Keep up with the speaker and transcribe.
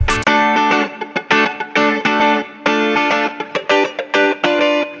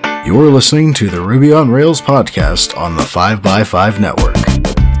You're listening to the Ruby on Rails podcast on the 5x5 network.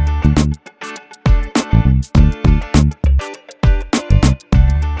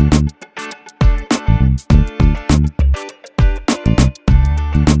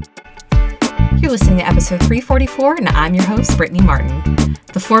 You're listening to episode 344, and I'm your host, Brittany Martin.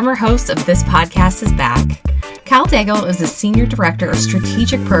 The former host of this podcast is back. Kyle Daigle is the Senior Director of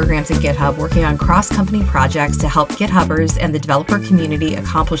Strategic Programs at GitHub, working on cross-company projects to help GitHubbers and the developer community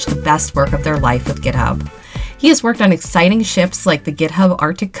accomplish the best work of their life with GitHub. He has worked on exciting shifts like the GitHub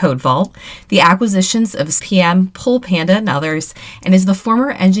Arctic Code Vault, the acquisitions of PM, Pullpanda, and others, and is the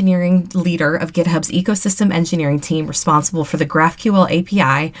former engineering leader of GitHub's ecosystem engineering team responsible for the GraphQL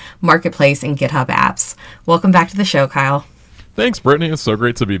API, Marketplace, and GitHub apps. Welcome back to the show, Kyle. Thanks, Brittany. It's so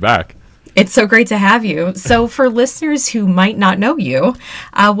great to be back. It's so great to have you. So for listeners who might not know you,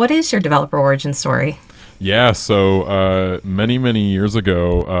 what is your developer origin story? Yeah, so many years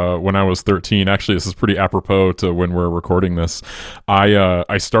ago, when I was 13, actually this is pretty apropos to when we're recording this,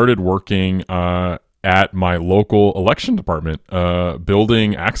 I started working at my local election department,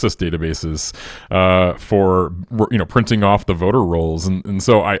 building access databases for printing off the voter rolls, and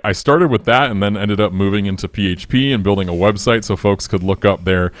so I started with that, and then ended up moving into PHP and building a website so folks could look up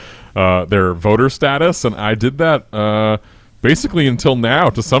their voter status, and I did that basically until now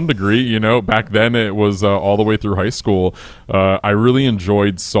to some degree. Back then it was all the way through high school. I really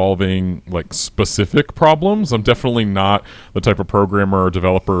enjoyed solving like specific problems. I'm definitely not the type of programmer or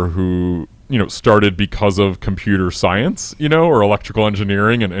developer who started because of computer science, or electrical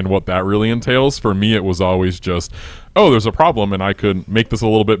engineering and what that really entails. For me, it was always just, there's a problem and I could make this a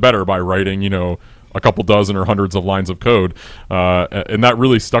little bit better by writing, a couple dozen or hundreds of lines of code. And that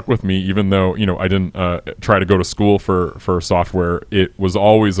really stuck with me, even though, I didn't try to go to school for software. It was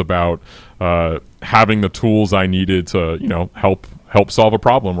always about having the tools I needed to, help solve a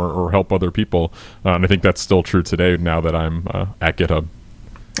problem or help other people. And I think that's still true today now that I'm at GitHub.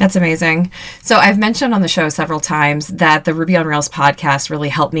 That's amazing. So I've mentioned on the show several times that the Ruby on Rails podcast really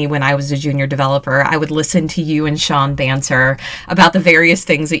helped me when I was a junior developer. I would listen to you and Sean banter about the various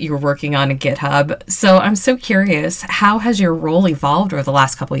things that you were working on at GitHub. So I'm so curious, how has your role evolved over the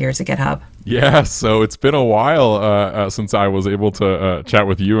last couple of years at GitHub? Yeah, so it's been a while since I was able to chat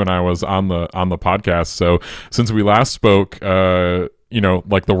with you and I was on the podcast. So since we last spoke,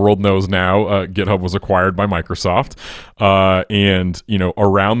 like the world knows now, GitHub was acquired by Microsoft. And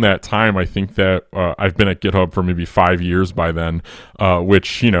around that time, I think that I've been at GitHub for maybe 5 years by then,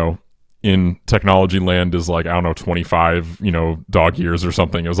 which, in technology land is like, 25, dog years or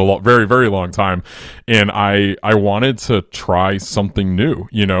something. It was a very, very long time. And I wanted to try something new.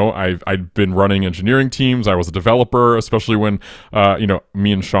 I'd been running engineering teams. I was a developer, especially when,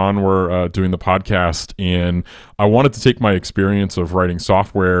 me and Sean were doing the podcast. And I wanted to take my experience of writing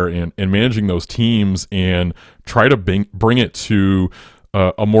software and managing those teams and try to bring it to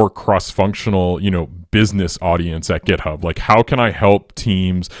a more cross-functional, business audience at GitHub. Like, how can I help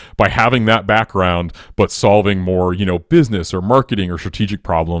teams by having that background, but solving more, business or marketing or strategic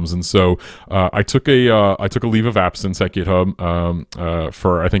problems? And so I took a leave of absence at GitHub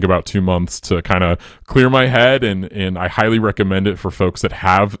for I think about 2 months to kind of clear my head, and I highly recommend it for folks that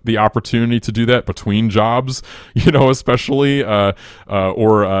have the opportunity to do that between jobs, especially or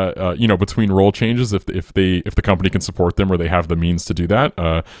between role changes if the company can support them or they have the means to do that.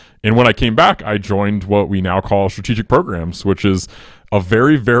 And when I came back, I joined what we now call strategic programs, which is a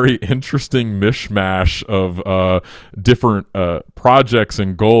very, very interesting mishmash of different projects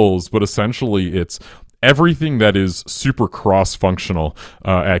and goals. But essentially, it's everything that is super cross-functional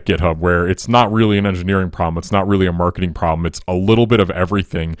at GitHub, where it's not really an engineering problem, it's not really a marketing problem, it's a little bit of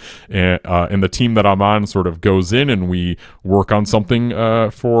everything. And the team that I'm on sort of goes in and we work on something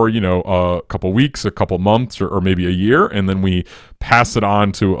for a couple weeks, a couple months, or maybe a year, and then we pass it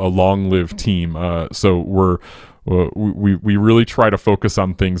on to a long-lived team. So we really try to focus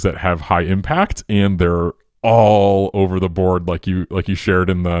on things that have high impact, and they're all over the board, like you shared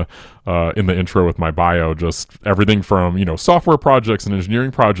in the intro with my bio. Just everything from software projects and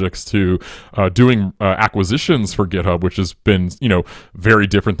engineering projects to doing acquisitions for GitHub, which has been very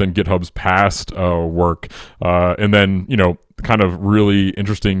different than GitHub's past work, and then kind of really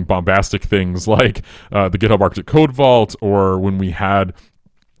interesting bombastic things like the GitHub Arctic Code Vault, or when we had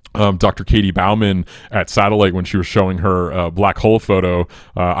Dr. Katie Bauman at Satellite when she was showing her black hole photo.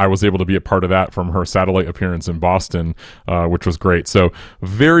 I was able to be a part of that from her Satellite appearance in Boston, which was great. So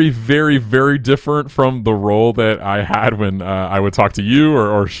very, very, very different from the role that I had when I would talk to you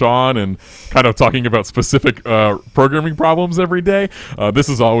or Sean and kind of talking about specific programming problems every day. This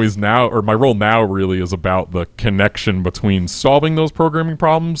is always now, or my role now really is about the connection between solving those programming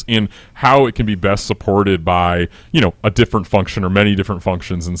problems and how it can be best supported by, a different function or many different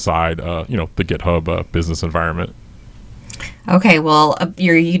functions inside the GitHub business environment. Okay, well,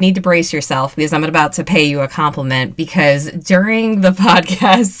 you need to brace yourself because I'm about to pay you a compliment, because during the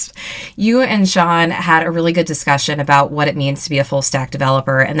podcast, you and Sean had a really good discussion about what it means to be a full stack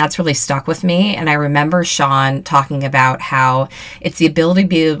developer, and that's really stuck with me. And I remember Sean talking about how it's the ability to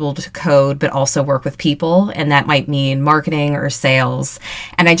be able to code but also work with people, and that might mean marketing or sales.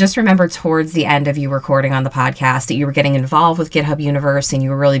 And I just remember towards the end of you recording on the podcast that you were getting involved with GitHub Universe and you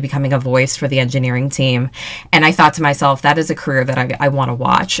were really becoming a voice for the engineering team. And I thought to myself, that is a career that I want to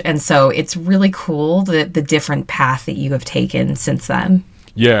watch. And so it's really cool the different path that you have taken since then.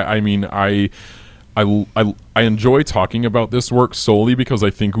 Yeah, I mean, I enjoy talking about this work solely because I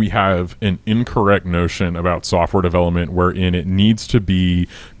think we have an incorrect notion about software development wherein it needs to be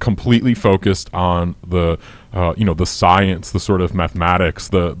completely focused on the science, the sort of mathematics,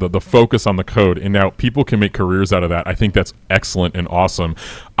 the focus on the code. And now people can make careers out of that. I think that's excellent and awesome.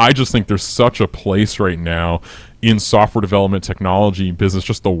 I just think there's such a place right now in software development, technology, business,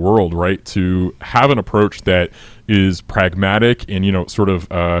 just the world, right, to have an approach that is pragmatic and, sort of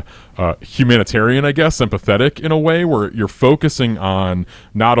humanitarian, I guess, empathetic in a way where you're focusing on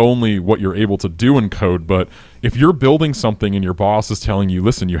not only what you're able to do in code, but if you're building something and your boss is telling you,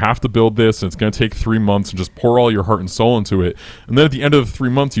 listen, you have to build this and it's going to take 3 months, and just pour all your heart and soul into it. And then at the end of the 3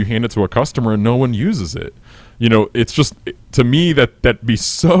 months, you hand it to a customer and no one uses it. It's just, to me, that'd be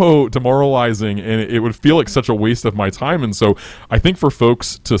so demoralizing, and it would feel like such a waste of my time. And so I think for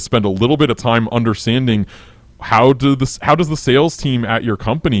folks to spend a little bit of time understanding how does the sales team at your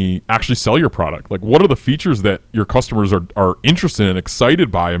company actually sell your product? Like, what are the features that your customers are interested and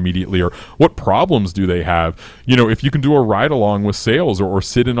excited by immediately, or what problems do they have? If you can do a ride along with sales or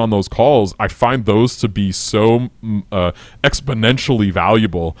sit in on those calls, I find those to be so exponentially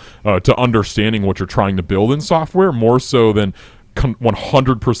valuable to understanding what you're trying to build in software, more so than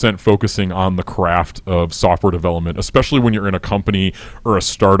 100% focusing on the craft of software development, especially when you're in a company or a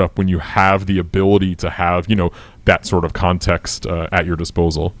startup, when you have the ability to have, that sort of context at your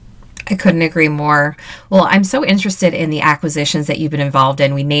disposal. I couldn't agree more. Well, I'm so interested in the acquisitions that you've been involved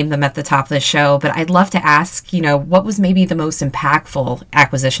in. We named them at the top of the show, but I'd love to ask, what was maybe the most impactful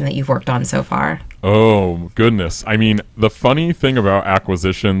acquisition that you've worked on so far? Oh, goodness. I mean, the funny thing about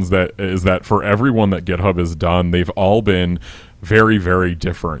acquisitions is that for everyone that GitHub has done, they've all been very, very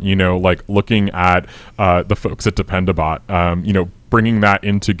different. Like looking at the folks at Dependabot, bringing that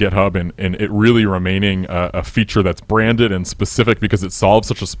into GitHub and it really remaining a feature that's branded and specific because it solves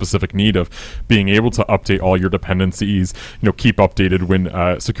such a specific need of being able to update all your dependencies, keep updated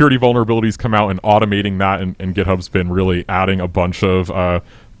when security vulnerabilities come out, and automating that. And GitHub's been really adding a bunch of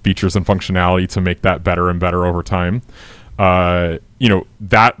features and functionality to make that better and better over time.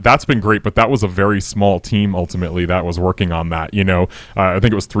 That's been great, but that was a very small team ultimately that was working on that. I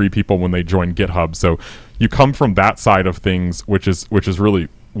think it was 3 people when they joined GitHub. So you come from that side of things, which is really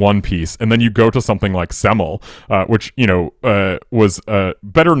one piece, and then you go to something like Semel, which was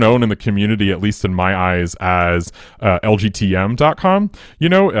better known in the community, at least in my eyes, as LGTM.com.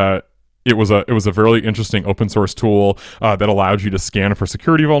 It was a very interesting open source tool that allowed you to scan for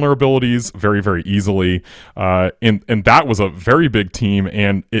security vulnerabilities very, very easily. And that was a very big team,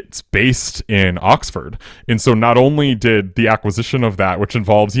 and it's based in Oxford. And so not only did the acquisition of that, which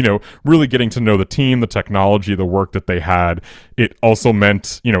involves, really getting to know the team, the technology, the work that they had, it also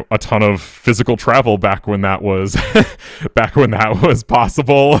meant, a ton of physical travel back when that was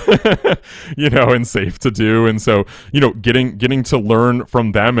possible, and safe to do. And so, getting to learn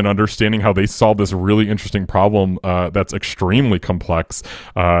from them and understanding how they solve this really interesting problem that's extremely complex,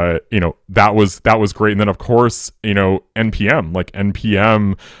 that was great. And then of course,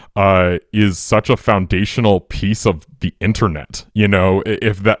 NPM, is such a foundational piece of the internet.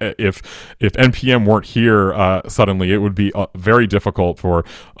 If NPM weren't here, suddenly it would be very difficult for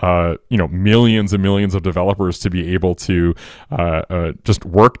millions and millions of developers to be able to just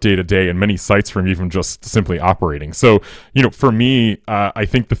work day to day, and many sites from even just simply operating. So for me, I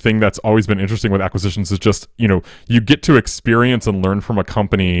think the thing that's always been interesting with acquisitions is just you get to experience and learn from a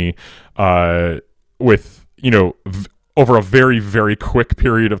company with over a very, very quick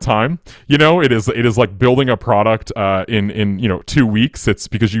period of time. It is like building a product in 2 weeks. It's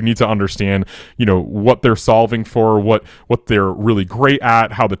because you need to understand what they're solving for, what they're really great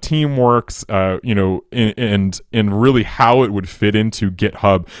at, how the team works, and really how it would fit into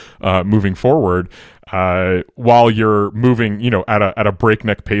GitHub moving forward. While you're moving, at a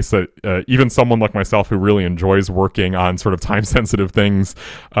breakneck pace that even someone like myself who really enjoys working on sort of time-sensitive things,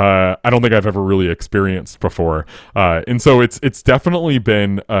 I don't think I've ever really experienced before. And so it's definitely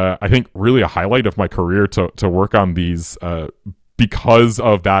been, I think, really a highlight of my career to work on these because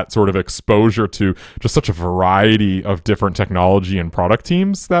of that sort of exposure to just such a variety of different technology and product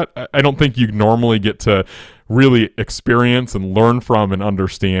teams that I don't think you normally get to really experience and learn from and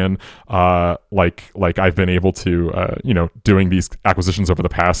understand like I've been able to doing these acquisitions over the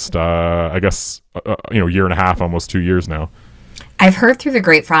past year and a half, almost 2 years now. I've heard through the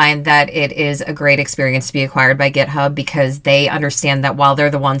grapevine that it is a great experience to be acquired by GitHub because they understand that while they're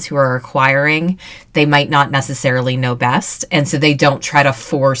the ones who are acquiring, they might not necessarily know best. And so they don't try to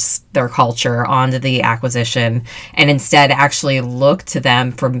force their culture onto the acquisition and instead actually look to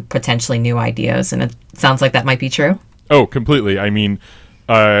them for potentially new ideas. And it sounds like that might be true. Oh, completely. I mean,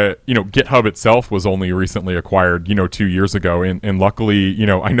 GitHub itself was only recently acquired, 2 years ago. And luckily,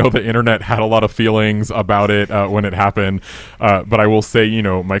 I know the internet had a lot of feelings about it when it happened. But I will say,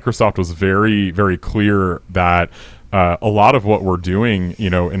 Microsoft was very, very clear that a lot of what we're doing,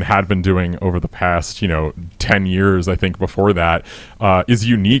 and had been doing over the past, 10 years, I think before that, is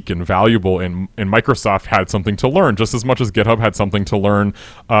unique and valuable. And Microsoft had something to learn just as much as GitHub had something to learn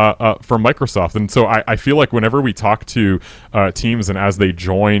from Microsoft. And so I feel like whenever we talk to teams and as they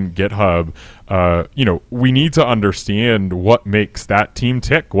join GitHub, we need to understand what makes that team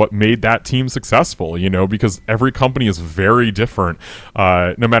tick, what made that team successful, because every company is very different.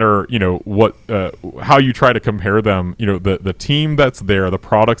 No matter, what, how you try to compare them, the team that's there, the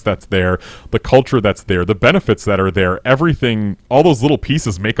products that's there, the culture that's there, the benefits that are there, everything, all those little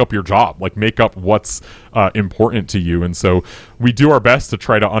pieces make up your job, like make up what's important to you. And so we do our best to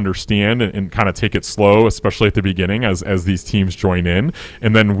try to understand and kind of take it slow, especially at the beginning as these teams join in.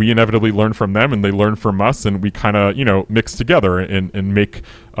 And then we inevitably learn from them and they learn from us, and we kind of, mix together and make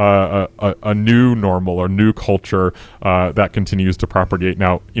a new normal or new culture that continues to propagate.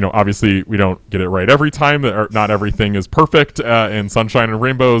 Now, obviously we don't get it right every time, or not everything is perfect and sunshine and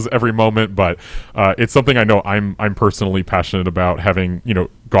rainbows every moment, but it's something I know I'm personally passionate about, having,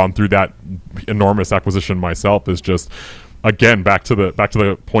 gone through that enormous acquisition myself. Is just, again, back to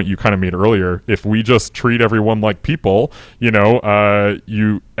the point you kind of made earlier. If we just treat everyone like people,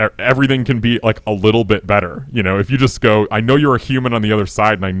 everything can be like a little bit better. If you just go, I know you're a human on the other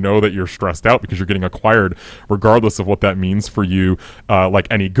side, and I know that you're stressed out because you're getting acquired, regardless of what that means for you. Like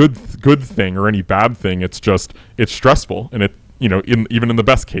any good thing or any bad thing, it's stressful, and it, even in the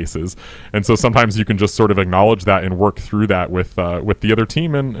best cases. And so sometimes you can just sort of acknowledge that and work through that with the other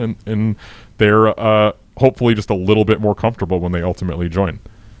team, and they're hopefully just a little bit more comfortable when they ultimately join.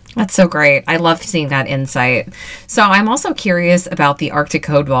 That's so great. I love seeing that insight. So I'm also curious about the Arctic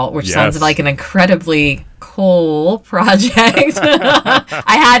Code Vault, which sounds like an incredibly cool project.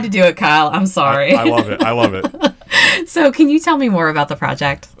 I had to do it, Kyle. I'm sorry. I love it. So can you tell me more about the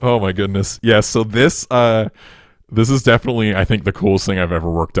project? Oh my goodness. Yes. So this is definitely, I think, the coolest thing I've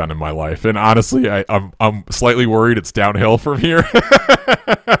ever worked on in my life. And honestly, I'm slightly worried it's downhill from here.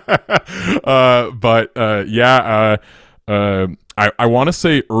 I want to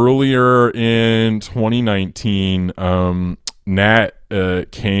say earlier in 2019, Nat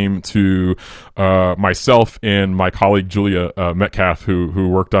came to myself and my colleague Julia Metcalf, who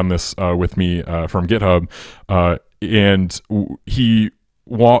worked on this with me from GitHub, and he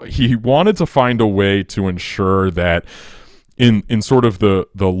wanted to find a way to ensure that in sort of the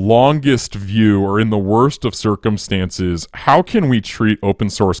longest view, or in the worst of circumstances, how can we treat open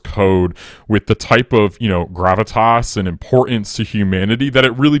source code with the type of, gravitas and importance to humanity that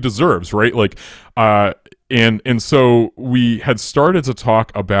it really deserves, right? Like, and so we had started to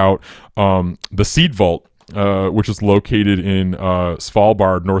talk about the Seed Vault, which is located in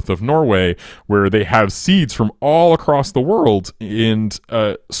Svalbard, north of Norway, where they have seeds from all across the world and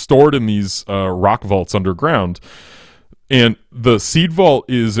stored in these rock vaults underground. And the Seed Vault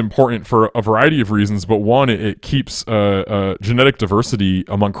is important for a variety of reasons, but one, it keeps genetic diversity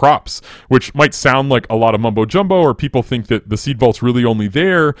among crops, which might sound like a lot of mumbo jumbo, or people think that the Seed Vault's really only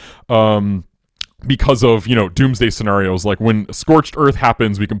there because of, doomsday scenarios, like when scorched earth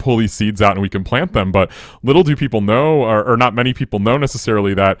happens, we can pull these seeds out and we can plant them. But little do people know, or not many people know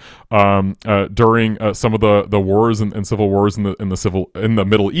necessarily, that during some of the wars and civil wars in the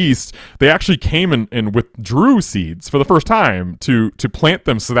Middle East, they actually came and withdrew seeds for the first time to plant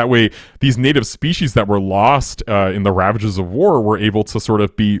them, so that way these native species that were lost in the ravages of war were able to sort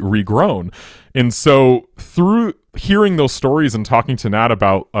of be regrown. And so through hearing those stories and talking to Nat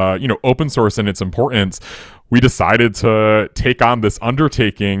about, open source and its importance, we decided to take on this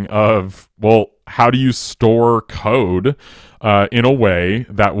undertaking of, well, how do you store code in a way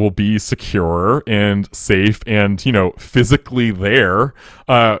that will be secure and safe and, physically there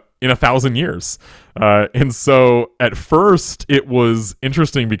in 1,000 years? And so at first it was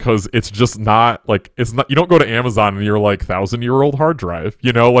interesting because it's just not like, you don't go to Amazon and you're like 1,000-year-old hard drive,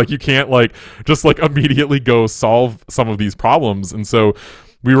 you can't just immediately go solve some of these problems. And so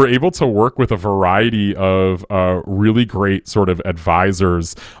we were able to work with a variety of really great sort of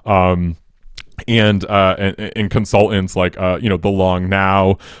advisors, and consultants like the Long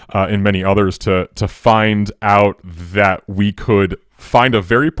Now and many others to find out that we could find a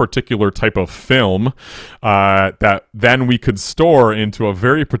very particular type of film that then we could store into a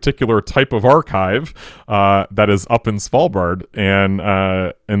very particular type of archive that is up in Svalbard, and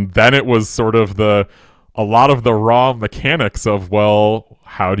then it was sort of a lot of the raw mechanics of, well,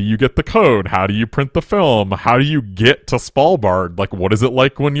 how do you get the code? How do you print the film? How do you get to Svalbard? Like, what is it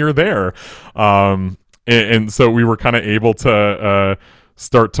like when you're there? And so we were kind of able to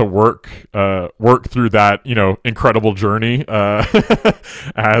start to work through that, incredible journey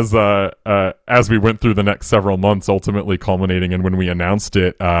as we went through the next several months, ultimately culminating in when we announced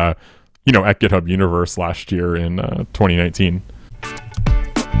it, at GitHub Universe last year in 2019.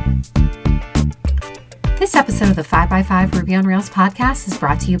 This episode of the 5x5 Ruby on Rails podcast is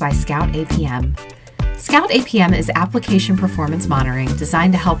brought to you by Scout APM. Scout APM is application performance monitoring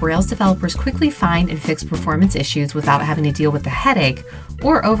designed to help Rails developers quickly find and fix performance issues without having to deal with the headache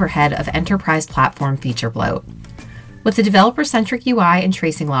or overhead of enterprise platform feature bloat. With a developer-centric UI and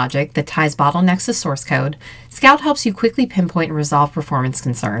tracing logic that ties bottlenecks to source code, Scout helps you quickly pinpoint and resolve performance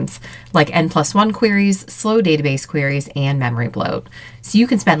concerns, like N+1 queries, slow database queries, and memory bloat, so you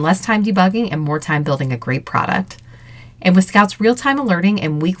can spend less time debugging and more time building a great product. And with Scout's real-time alerting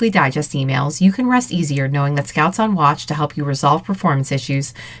and weekly digest emails, you can rest easier knowing that Scout's on watch to help you resolve performance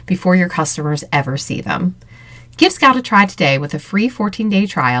issues before your customers ever see them. Give Scout a try today with a free 14-day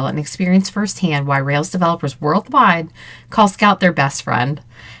trial and experience firsthand why Rails developers worldwide call Scout their best friend.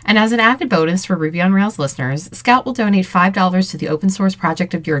 And as an added bonus for Ruby on Rails listeners, Scout will donate $5 to the open source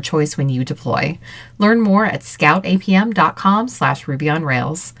project of your choice when you deploy. Learn more at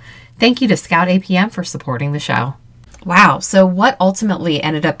scoutapm.com/rubyonrails. Thank you to Scout APM for supporting the show. Wow. So what ultimately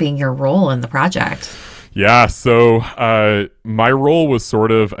ended up being your role in the project? Yeah, so my role was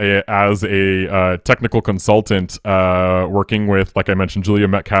sort of as a technical consultant, working with, like I mentioned, Julia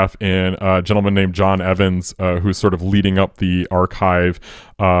Metcalf and a gentleman named John Evans, who's sort of leading up the archive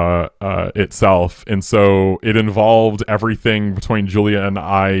itself. And so it involved everything between Julia and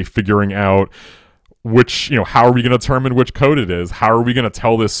I figuring out how are we going to determine which code it is? How are we going to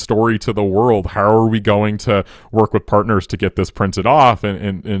tell this story to the world? How are we going to work with partners to get this printed off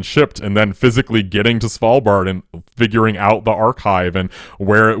and shipped, and then physically getting to Svalbard and figuring out the archive and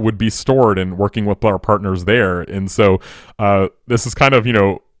where it would be stored and working with our partners there. And so this is kind of,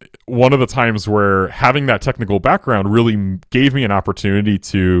 one of the times where having that technical background really gave me an opportunity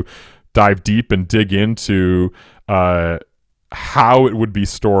to dive deep and dig into how it would be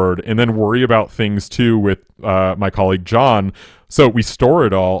stored, and then worry about things too with my colleague John. So we store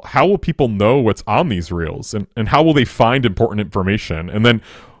it all. How will people know what's on these reels, and how will they find important information? And then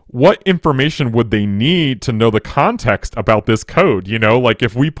what information would they need to know the context about this code? Like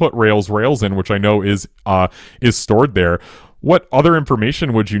if we put Rails in, which I know is stored there, what other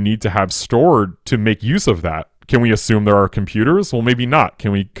information would you need to have stored to make use of that? Can we assume there are computers? Well, maybe not.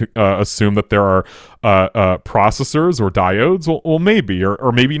 Can we assume that there are processors or diodes? Well, maybe,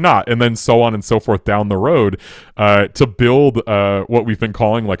 or maybe not. And then so on and so forth down the road to build what we've been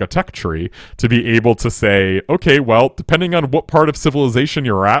calling like a tech tree, to be able to say, okay, well, depending on what part of civilization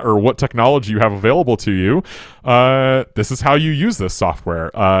you're at or what technology you have available to you, this is how you use this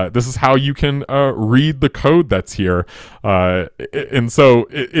software. This is how you can read the code that's here. And so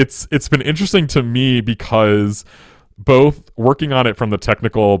it's been interesting to me because both working on it from the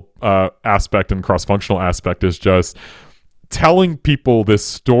technical aspect and cross-functional aspect is just telling people this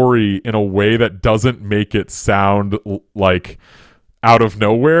story in a way that doesn't make it sound like out of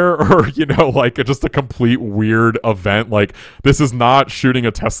nowhere, or like just a complete weird event. Like, this is not shooting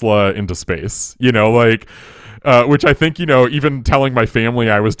a Tesla into space, like. Which I think, even telling my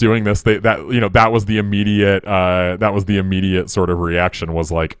family I was doing this, that was the immediate sort of reaction,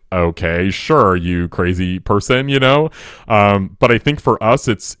 was like, okay, sure, you crazy person, but I think for us,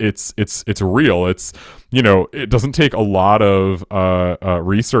 it's real. It's, it doesn't take a lot of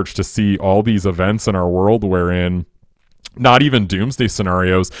research to see all these events in our world wherein not even doomsday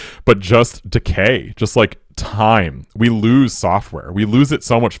scenarios, but just decay, just like time. We lose software. We lose it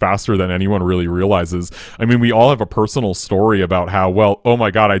so much faster than anyone really realizes. I mean, we all have a personal story about how, well, oh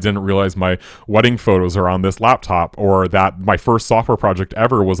my God, I didn't realize my wedding photos are on this laptop, or that my first software project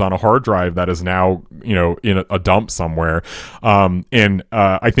ever was on a hard drive that is now, in a dump somewhere.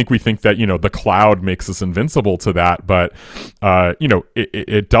 I think we think that, the cloud makes us invincible to that, but,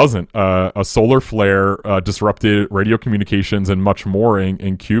 it doesn't. A solar flare disrupted radio communications and much more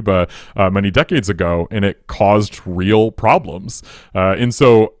in Cuba many decades ago, and it caused real problems. And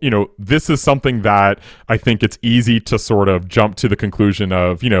so, this is something that I think it's easy to sort of jump to the conclusion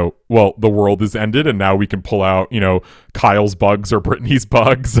of, well, the world is ended and now we can pull out, Kyle's bugs or Brittany's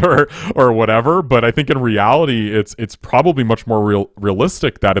bugs or whatever. But I think in reality, it's probably much more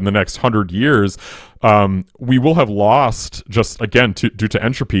realistic that in the next 100 years, we will have lost, just again, due to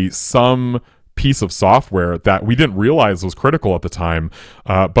entropy, some piece of software that we didn't realize was critical at the time,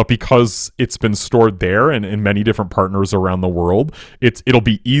 but because it's been stored there and in many different partners around the world, it'll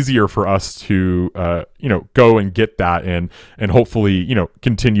be easier for us to go and get that and hopefully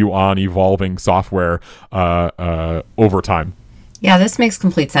continue on evolving software over time. Yeah, this makes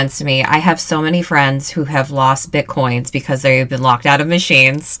complete sense to me. I have so many friends who have lost Bitcoins because they've been locked out of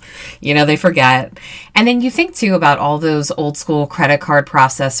machines. They forget. And then you think, too, about all those old school credit card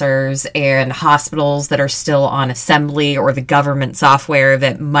processors and hospitals that are still on assembly, or the government software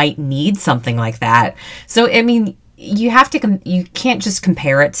that might need something like that. So, I mean, you can't just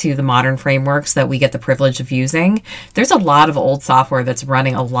compare it to the modern frameworks that we get the privilege of using. There's a lot of old software that's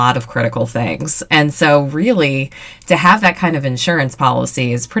running a lot of critical things. And so really, to have that kind of insurance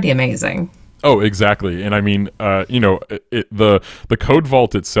policy is pretty amazing. Oh, exactly. And I mean, the code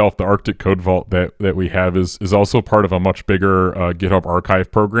vault itself, the Arctic Code Vault that we have is also part of a much bigger GitHub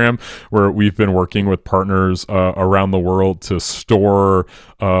archive program, where we've been working with partners around the world to store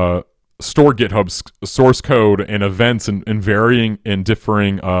GitHub's source code and events in varying and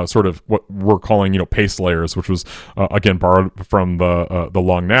differing sort of what we're calling, paste layers, which was again borrowed from the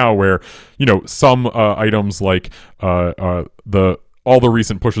Long Now, where some items like all the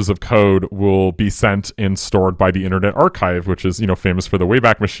recent pushes of code will be sent and stored by the Internet Archive, which is, famous for the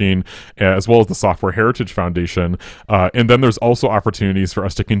Wayback Machine, as well as the Software Heritage Foundation. And then there's also opportunities for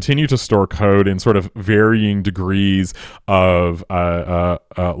us to continue to store code in sort of varying degrees of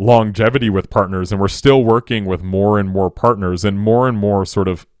longevity with partners. And we're still working with more and more partners and more sort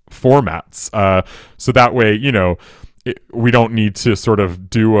of formats. So that way, we don't need to sort of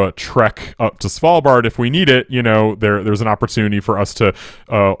do a trek up to Svalbard if we need it. There's an opportunity for us to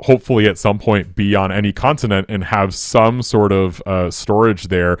hopefully at some point be on any continent and have some sort of storage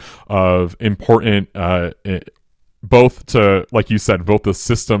there of important both to, like you said, both the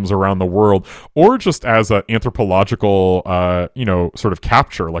systems around the world, or just as an anthropological, sort of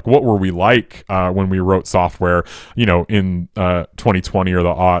capture. Like, what were we like when we wrote software, in 2020 or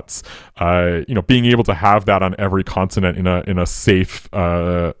the aughts? Being able to have that on every continent in a safe,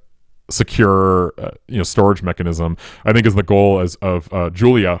 secure storage mechanism, I think is the goal of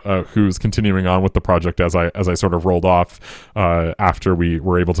Julia, who's continuing on with the project as I sort of rolled off after we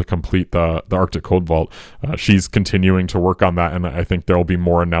were able to complete the Arctic Code Vault. She's continuing to work on that, and I think there'll be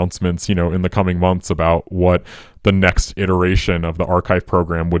more announcements in the coming months about what the next iteration of the archive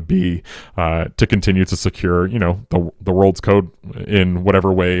program would be to continue to secure the world's code in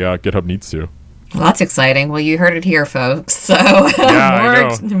whatever way GitHub needs to. Well, that's exciting. Well, you heard it here, folks. So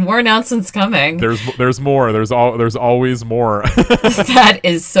more announcements coming. There's more. There's always more. That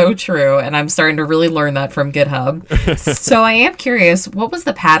is so true, and I'm starting to really learn that from GitHub. So I am curious, what was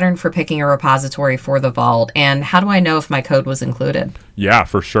the pattern for picking a repository for the vault, and how do I know if my code was included? Yeah,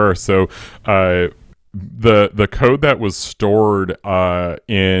 for sure. So the code that was stored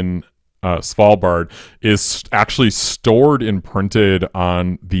in Svalbard is actually stored and printed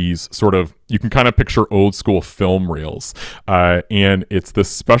on these sort of, you can kind of picture old school film reels, and it's this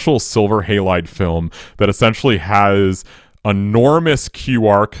special silver halide film that essentially has enormous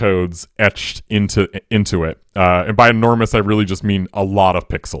QR codes etched into it. And by enormous, I really just mean a lot of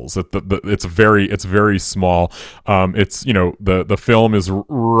pixels. It's very small. It's, the film is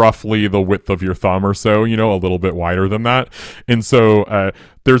roughly the width of your thumb or so, a little bit wider than that. And so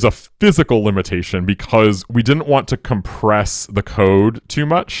there's a physical limitation because we didn't want to compress the code too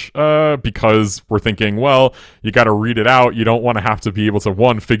much because we're thinking, well, you got to read it out. You don't want to have to be able to,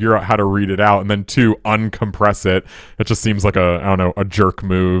 one, figure out how to read it out, and then two, uncompress it. It just seems like a jerk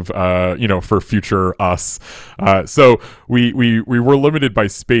move, for future us. So we were limited by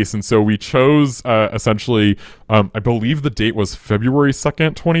space, and so we chose essentially, I believe the date was February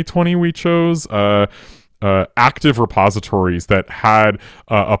 2nd, 2020. We chose active repositories that had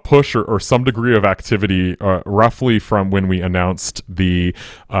a push or some degree of activity roughly from when we announced the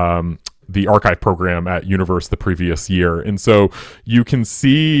archive program at Universe the previous year. And so you can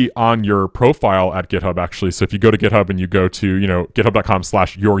see on your profile at GitHub, actually. So if you go to GitHub and you go to,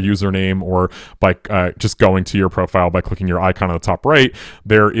 github.com/your username, or by just going to your profile by clicking your icon on the top right,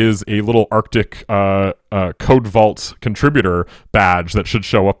 there is a little Arctic Code Vault contributor badge that should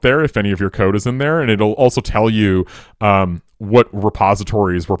show up there if any of your code is in there. And it'll also tell you what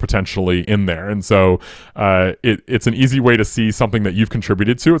repositories were potentially in there. And so it's an easy way to see something that you've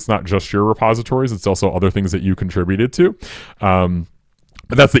contributed to. It's not just your repositories, it's also other things that you contributed to.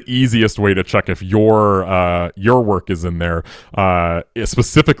 But that's the easiest way to check if your work is in there,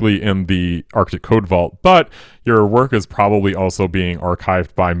 specifically in the Arctic Code Vault. But your work is probably also being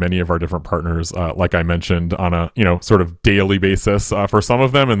archived by many of our different partners, like I mentioned, on a sort of daily basis for some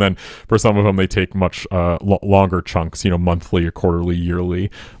of them, and then for some of them they take much longer chunks, monthly, quarterly,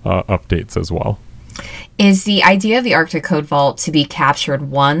 yearly updates as well. Is the idea of the Arctic Code Vault to be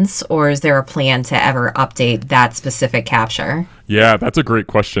captured once, or is there a plan to ever update that specific capture? Yeah, that's a great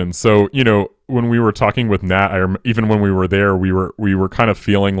question. So, when we were talking with Nat, even when we were there, we were kind of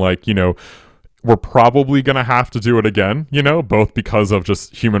feeling like, we're probably going to have to do it again, both because of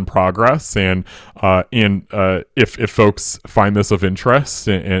just human progress and if folks find this of interest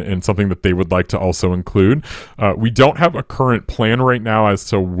and something that they would like to also include. We don't have a current plan right now as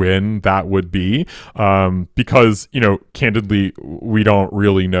to when that would be, because, candidly, we don't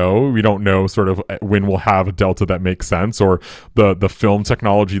really know. We don't know sort of when we'll have a delta that makes sense, or the film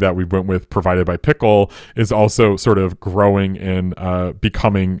technology that we went with provided by Pickle is also sort of growing and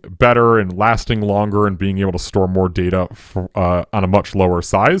becoming better and lasting longer and being able to store more data on a much lower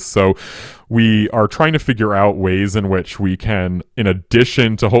size. So we are trying to figure out ways in which we can, in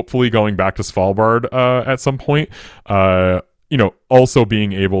addition to hopefully going back to Svalbard at some point, also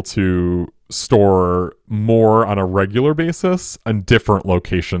being able to store more on a regular basis on different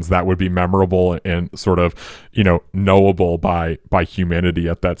locations that would be memorable and sort of, knowable by humanity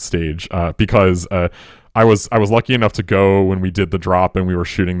at that stage. Because I was lucky enough to go when we did the drop and we were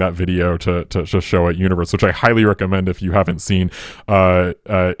shooting that video to show at Universe, which I highly recommend if you haven't seen.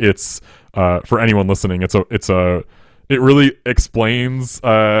 It's for anyone listening. It really explains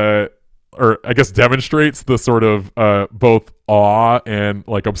or I guess demonstrates the sort of both awe and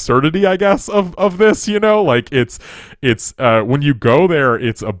like absurdity, I guess, of this, like it's when you go there,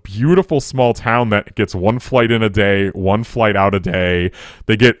 it's a beautiful small town that gets one flight in a day, one flight out a day.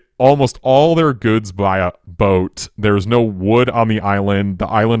 They get almost all their goods by a boat. There's no wood on the island. The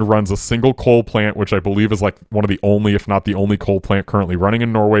island runs a single coal plant, which I believe is like one of the only, if not the only, coal plant currently running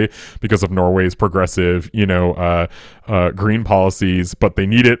in Norway because of Norway's progressive, green policies. But they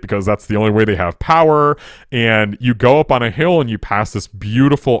need it because that's the only way they have power. And you go up on a hill and you pass this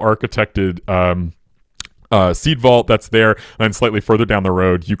beautiful architected seed vault that's there, and slightly further down the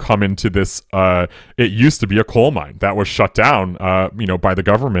road you come into this it used to be a coal mine that was shut down by the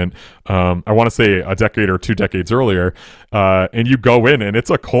government, I want to say a decade or 2 decades earlier, and you go in and it's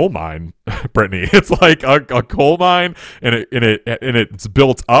a coal mine. Brittany, it's like a coal mine, and it's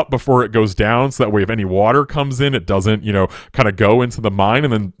built up before it goes down, so that way if any water comes in, it doesn't kind of go into the mine,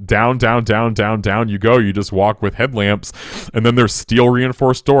 and then down you go. You just walk with headlamps, and then there's steel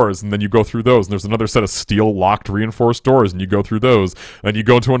reinforced doors, and then you go through those, and there's another set of steel locked reinforced doors, and you go through those, and you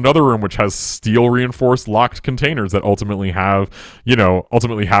go into another room which has steel reinforced locked containers that ultimately have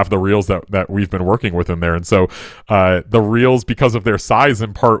the reels that we've been working with in there. And so the reels, because of their size,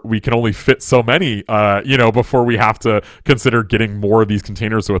 in part we can only fit so many before we have to consider getting more of these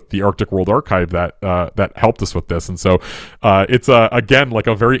containers with the Arctic World Archive that helped us with this. And so it's again like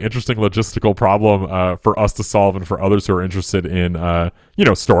a very interesting logistical problem for us to solve, and for others who are interested in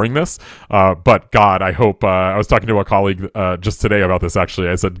storing this. But God, I hope, I was talking to a colleague just today about this, actually.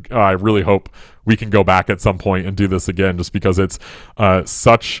 I said, I really hope we can go back at some point and do this again, just because it's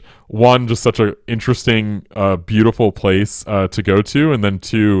such an interesting, beautiful place to go to. And then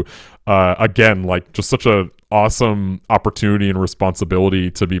two, again, like just such a awesome opportunity and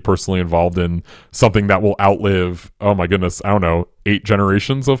responsibility to be personally involved in something that will outlive, oh my goodness, I don't know, 8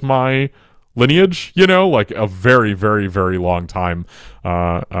 generations of my lineage, like a very, very, very long time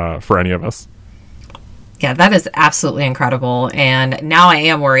for any of us. Yeah, that is absolutely incredible. And now I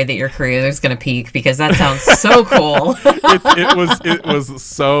am worried that your career is going to peak, because that sounds so cool. It was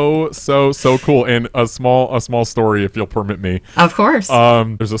so cool. And a small story, if you'll permit me. Of course.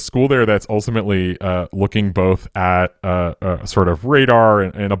 There's a school there that's ultimately looking both at sort of radar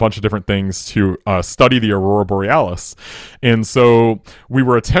and a bunch of different things to study the aurora borealis. And so we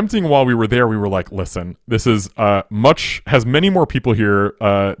were attempting, while we were there, we were like, listen, this is has many more people here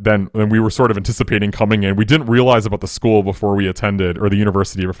than we were sort of anticipating coming in. We didn't realize about the school before we attended, or the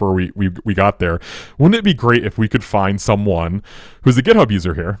university before we got there. Wouldn't it be great if we could find someone who's a GitHub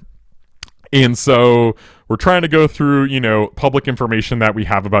user here? And so we're trying to go through, public information that we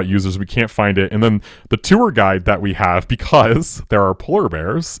have about users. We can't find it. And then the tour guide that we have, because there are polar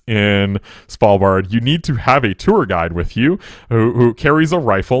bears in Svalbard, you need to have a tour guide with you who carries a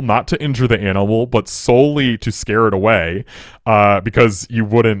rifle, not to injure the animal, but solely to scare it away, because you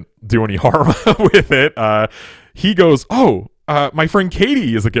wouldn't do any harm with it. He goes, my friend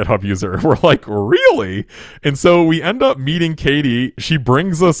Katie is a GitHub user. We're like, really? And so we end up meeting Katie. She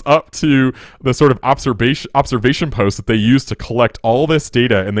brings us up to the sort of observation post that they use to collect all this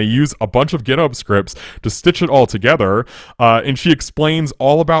data, and they use a bunch of GitHub scripts to stitch it all together. And she explains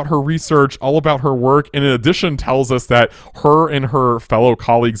all about her research, all about her work, and in addition tells us that her and her fellow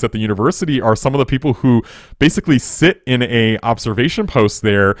colleagues at the university are some of the people who basically sit in a observation post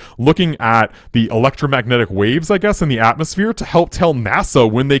there looking at the electromagnetic waves, I guess, in the atmosphere to help tell NASA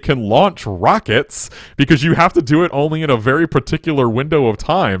when they can launch rockets, because you have to do it only in a very particular window of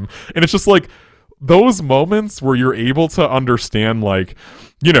time. And it's just like those moments where you're able to understand, like,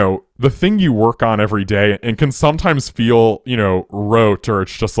 the thing you work on every day and can sometimes feel, rote, or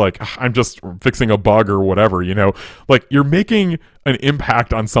it's just like, I'm just fixing a bug or whatever, like you're making an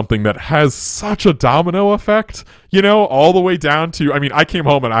impact on something that has such a domino effect, all the way down to, I came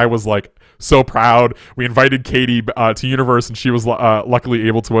home and I was like, so proud. We invited Katie to Universe, and she was luckily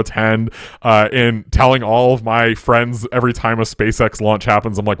able to attend, and telling all of my friends every time a SpaceX launch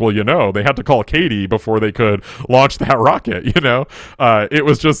happens, I'm like, well, they had to call Katie before they could launch that rocket. It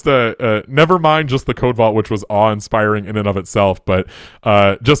was just never mind just the code vault, which was awe-inspiring in and of itself, but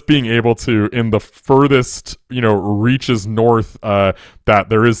just being able to, in the furthest reaches north that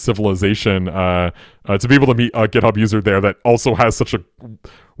there is civilization, to be able to meet a GitHub user there that also has such a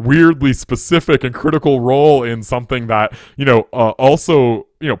weirdly specific and critical role in something that also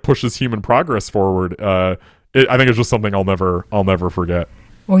pushes human progress forward. I think it's just something I'll never forget.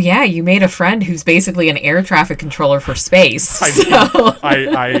 Well, yeah, you made a friend who's basically an air traffic controller for space.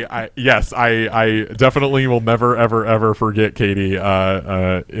 Yes, I definitely will never ever forget Katie.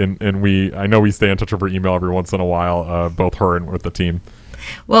 And I know we stay in touch over email every once in a while, both her and with the team.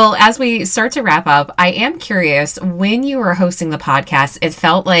 Well, as we start to wrap up, I am curious, when you were hosting the podcast, it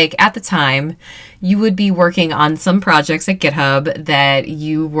felt like at the time you would be working on some projects at GitHub that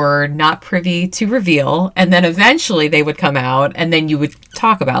you were not privy to reveal, and then eventually they would come out and then you would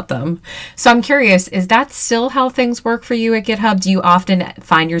talk about them. So I'm curious, is that still how things work for you at GitHub? Do you often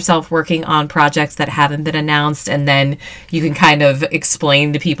find yourself working on projects that haven't been announced, and then you can kind of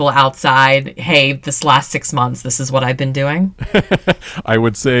explain to people outside, hey, this last 6 months, this is what I've been doing? I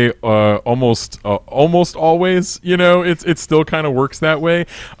would say almost always, it still kind of works that way.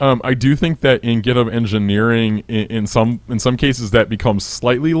 I do think that in GitHub engineering, in some cases that becomes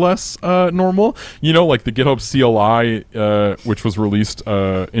slightly less normal. Like the GitHub CLI, which was released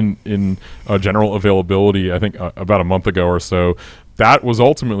in general availability, I think about a month ago or so. That was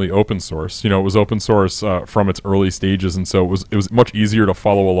ultimately open source. It was open source from its early stages, and so it was much easier to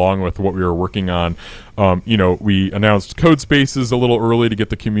follow along with what we were working on. We announced code spaces a little early to get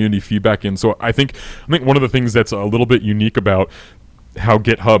the community feedback in. So I think one of the things that's a little bit unique about how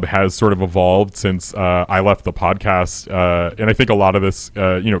GitHub has sort of evolved since I left the podcast, and I think a lot of this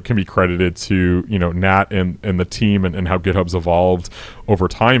can be credited to Nat and the team and how GitHub's evolved over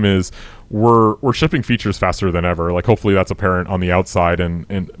time, is we're shipping features faster than ever. Like, hopefully that's apparent on the outside,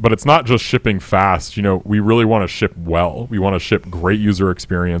 but it's not just shipping fast. We really want to ship well. We want to ship great user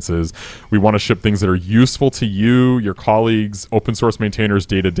experiences. We want to ship things that are useful to you, your colleagues, open source maintainers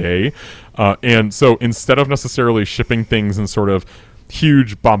day to day. And so instead of necessarily shipping things in sort of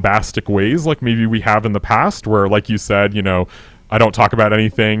huge bombastic ways like maybe we have in the past, where, like you said, I don't talk about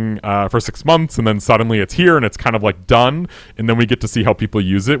anything for 6 months, and then suddenly it's here and it's kind of like done, and then we get to see how people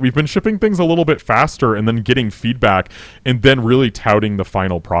use it. We've been shipping things a little bit faster and then getting feedback and then really touting the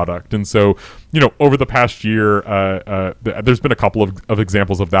final product. And so, over the past year, there's been a couple of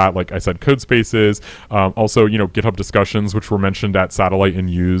examples of that. Like I said, code spaces, also, GitHub discussions, which were mentioned at Satellite and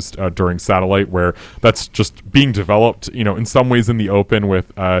used during Satellite, where that's just being developed, in some ways in the open with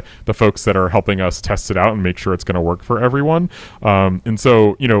the folks that are helping us test it out and make sure it's going to work for everyone. And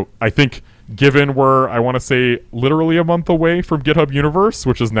so, I think given we're, I want to say, literally a month away from GitHub Universe,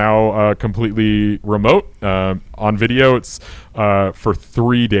 which is now completely remote on video, it's for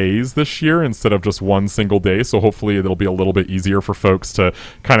 3 days this year instead of just one single day. So hopefully it'll be a little bit easier for folks to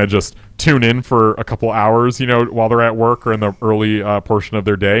kind of just tune in for a couple hours, while they're at work or in the early portion of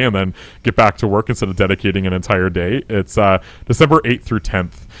their day, and then get back to work instead of dedicating an entire day. It's December 8th through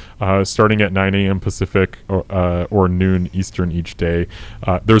 10th. Starting at 9 a.m. Pacific or noon Eastern each day.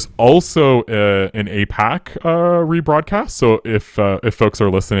 There's also an APAC rebroadcast. So if folks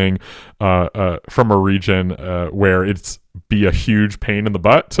are listening from a region where it's be a huge pain in the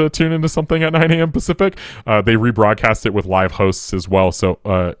butt to tune into something at 9 a.m. Pacific, they rebroadcast it with live hosts as well. So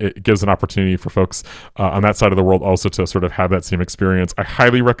it gives an opportunity for folks on that side of the world also to sort of have that same experience. I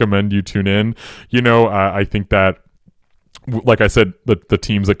highly recommend you tune in. I think that, like I said, the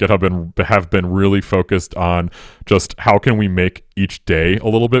teams at GitHub have been really focused on just how can we make each day a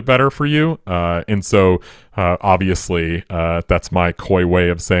little bit better for you. And so obviously that's my coy way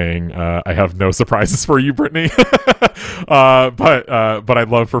of saying I have no surprises for you, Brittany. But I'd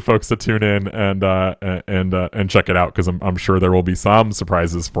love for folks to tune in and check it out, because I'm sure there will be some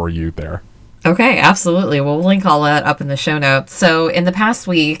surprises for you there. Okay, absolutely. We'll link all that up in the show notes. So in the past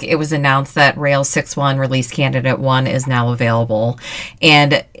week, it was announced that Rails 6.1 release candidate 1 is now available.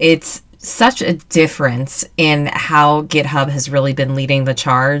 And it's such a difference in how GitHub has really been leading the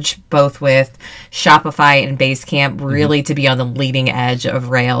charge, both with Shopify and Basecamp, really to be on the leading edge of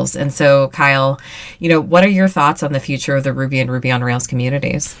Rails. And so, Kyle, what are your thoughts on the future of the Ruby and Ruby on Rails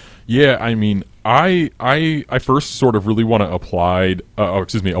communities? Yeah, I mean, I first sort of really want to applaud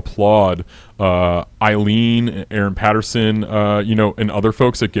Eileen, Aaron Patterson, and other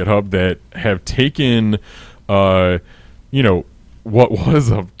folks at GitHub that have taken, what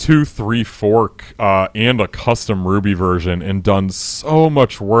was a 2.3 fork and a custom Ruby version and done so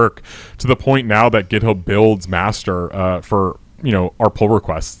much work to the point now that GitHub builds master for our pull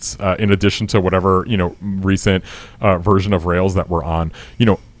requests in addition to whatever recent version of Rails that we're on.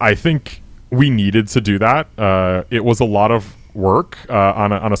 I think we needed to do that. It was a lot of work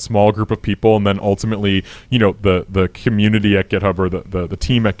on a small group of people, and then ultimately the community at GitHub, or the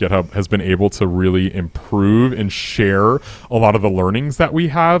team at GitHub, has been able to really improve and share a lot of the learnings that we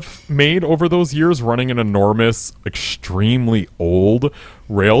have made over those years running an enormous, extremely old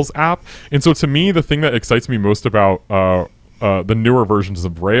Rails app. And so to me, the thing that excites me most about the newer versions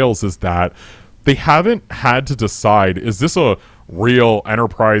of Rails is that they haven't had to decide, is this a real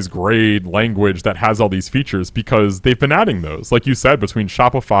enterprise grade language that has all these features, because they've been adding those. Like you said, between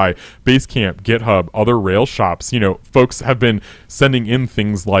Shopify, Basecamp, GitHub, other Rails shops, folks have been sending in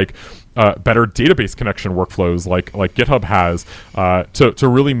things like better database connection workflows like GitHub has to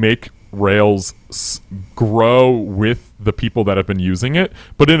really make Rails grow with the people that have been using it.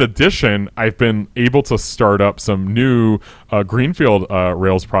 But in addition, I've been able to start up some new greenfield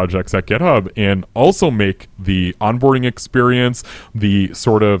Rails projects at GitHub and also make the onboarding experience, the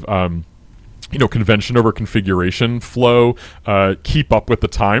sort of convention over configuration flow keep up with the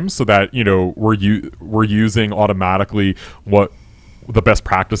times, so that we're using automatically what the best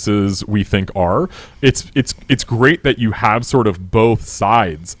practices we think are. It's great that you have sort of both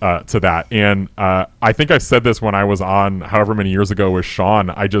sides to that. And I think I've said this when I was on however many years ago with Sean.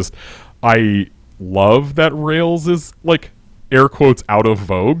 I love that Rails is like air quotes out of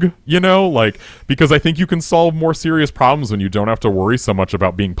vogue, because I think you can solve more serious problems when you don't have to worry so much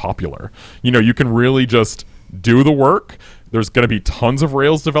about being popular. You can really just do the work. There's going to be tons of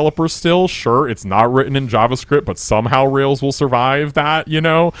Rails developers still. Sure, it's not written in JavaScript, but somehow Rails will survive that,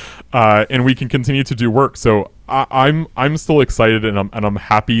 and we can continue to do work. So I'm still excited, and I'm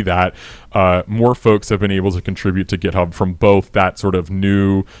happy that more folks have been able to contribute to GitHub from both that sort of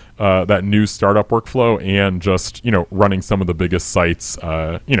new startup workflow and just running some of the biggest sites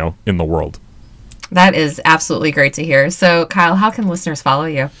in the world. That is absolutely great to hear. So, Kyle, how can listeners follow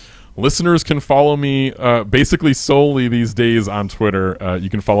you? Listeners can follow me basically solely these days on Twitter. You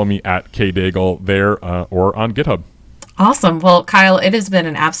can follow me at @kdaigle there or on GitHub. Awesome. Well, Kyle, it has been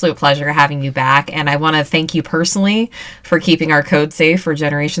an absolute pleasure having you back, and I want to thank you personally for keeping our code safe for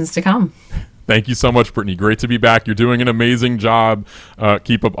generations to come. Thank you so much, Brittany. Great to be back. You're doing an amazing job.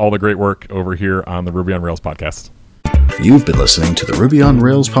 Keep up all the great work over here on the Ruby on Rails podcast. You've been listening to the Ruby on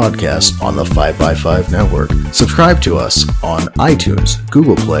Rails podcast on the 5x5 network. Subscribe to us on iTunes,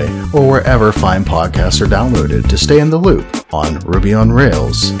 Google Play, or wherever fine podcasts are downloaded to stay in the loop on Ruby on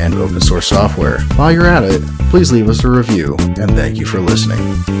Rails and open source software. While you're at it, please leave us a review, and thank you for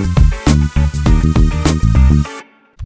listening.